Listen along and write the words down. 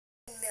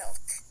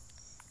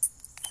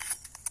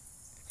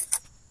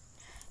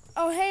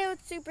Oh, hey,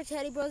 it's Super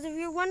Teddy Bros. If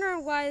you're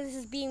wondering why this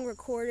is being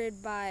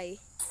recorded by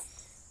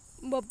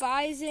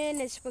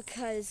Bison, it's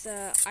because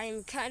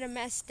I'm kind of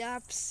messed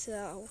up,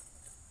 so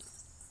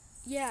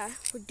yeah,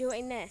 we're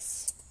doing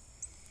this.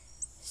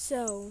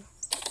 So,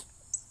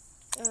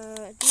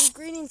 the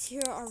ingredients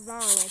here are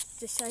wrong. I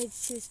decided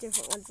to choose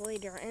different ones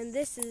later, and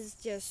this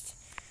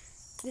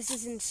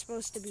isn't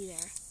supposed to be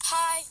there.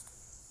 Hi,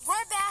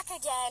 we're back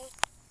again,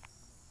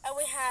 and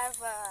we have,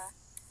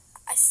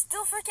 I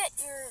still forget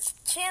your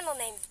channel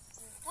name.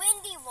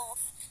 Windy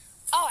Wolf.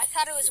 Oh, I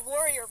thought it was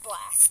Warrior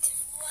Blast.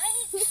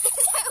 What?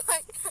 Oh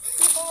my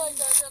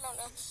gosh, I don't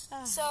know.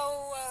 So,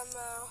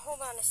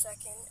 hold on a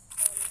second.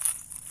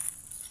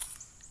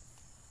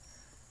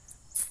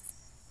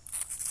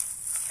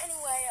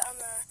 Anyway,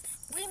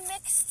 we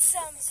mixed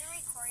some... Is it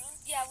recording?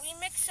 Yeah, we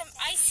mixed some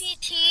icy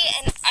tea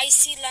and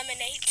icy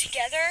lemonade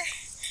together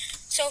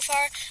so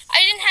far.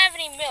 I didn't have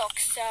any milk,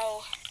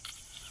 so...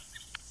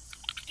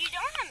 You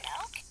don't have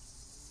milk?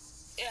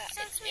 Yeah,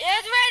 So it's sweet. right.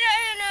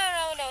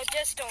 No,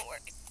 just don't worry.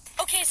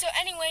 Okay, so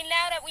anyway,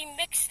 now that we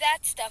mixed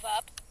that stuff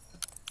up,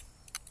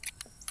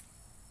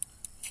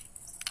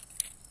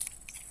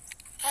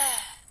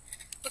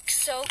 looks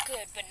so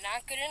good, but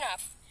not good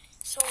enough.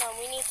 So hold on,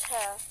 we need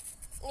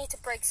to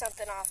break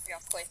something off real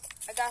quick.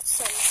 I got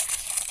some. Do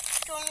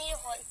you want me to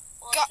hold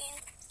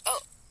in?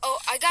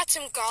 I got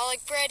some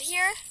garlic bread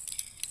here.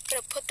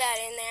 Gonna put that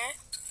in there.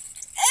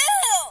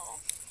 Ew!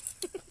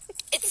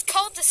 It's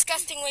called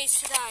Disgusting Ways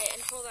to Die.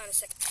 And hold on a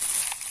second.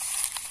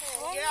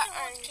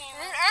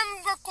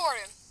 I'm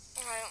recording.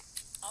 Alright.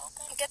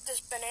 Okay. Get this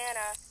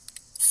banana,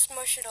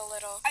 smush it a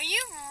little. Are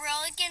you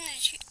really gonna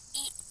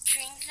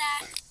drink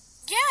that?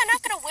 Yeah, I'm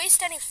not gonna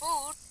waste any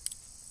food.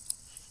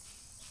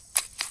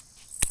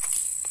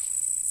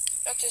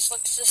 That just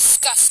looks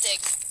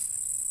disgusting.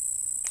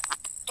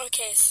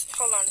 Okay,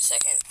 hold on a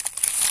second.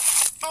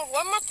 Oh,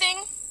 one more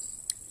thing.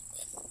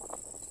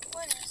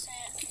 What is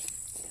it?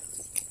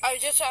 I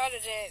just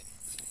added it.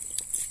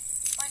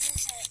 What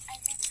is it?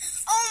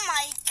 Oh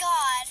my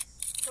god!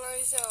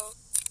 Alright, so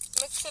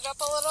mix it up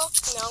a little.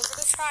 Now I'm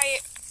gonna try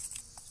it.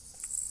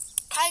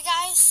 Hi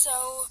guys,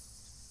 so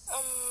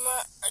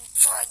I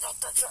tried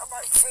not to show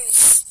my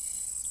face.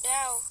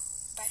 Now,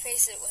 my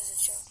face it wasn't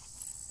shown.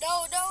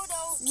 No. No.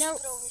 Keep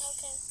it over.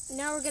 Okay.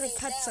 Now we're gonna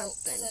cut Now,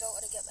 something 'cause I don't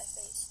want to get my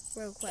face.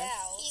 real quick.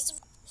 Now.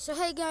 So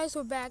hey guys,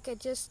 we're back at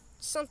just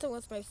something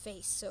with my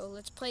face. So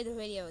let's play the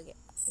video again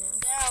now.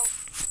 Now,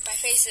 my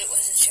face it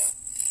wasn't shown.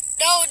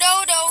 No.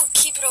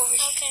 Keep it over.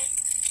 Okay.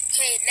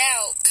 Okay,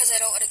 now, because I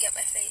don't want to get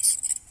my face.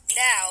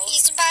 Now.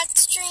 He's about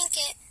to drink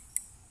it.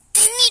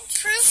 We need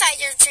proof that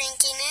you're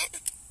drinking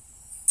it.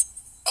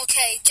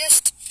 Okay,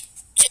 just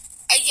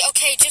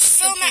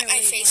film at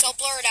my face. I'll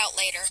blur it out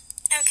later.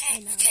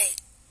 Okay.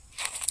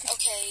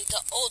 Okay,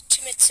 the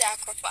ultimate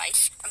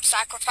sacrifice. I'm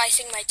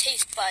sacrificing my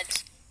taste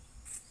buds.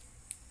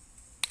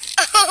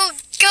 Oh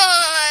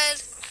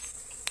god!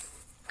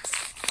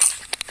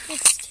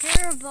 It's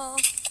terrible.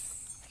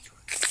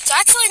 It's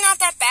actually not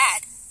that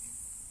bad.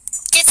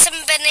 Get some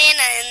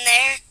banana in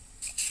there.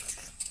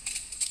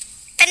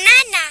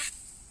 Banana!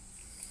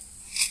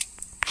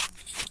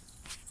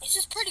 This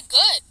is pretty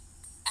good,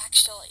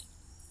 actually.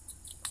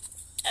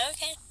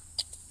 Okay.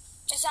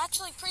 It's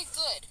actually pretty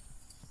good.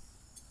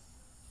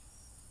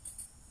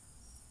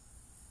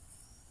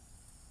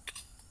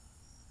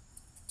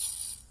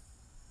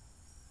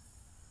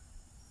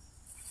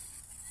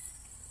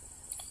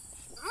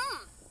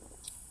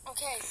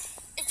 Okay.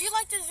 If you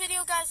like this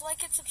video, guys,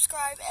 like it,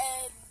 subscribe,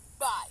 and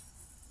bye.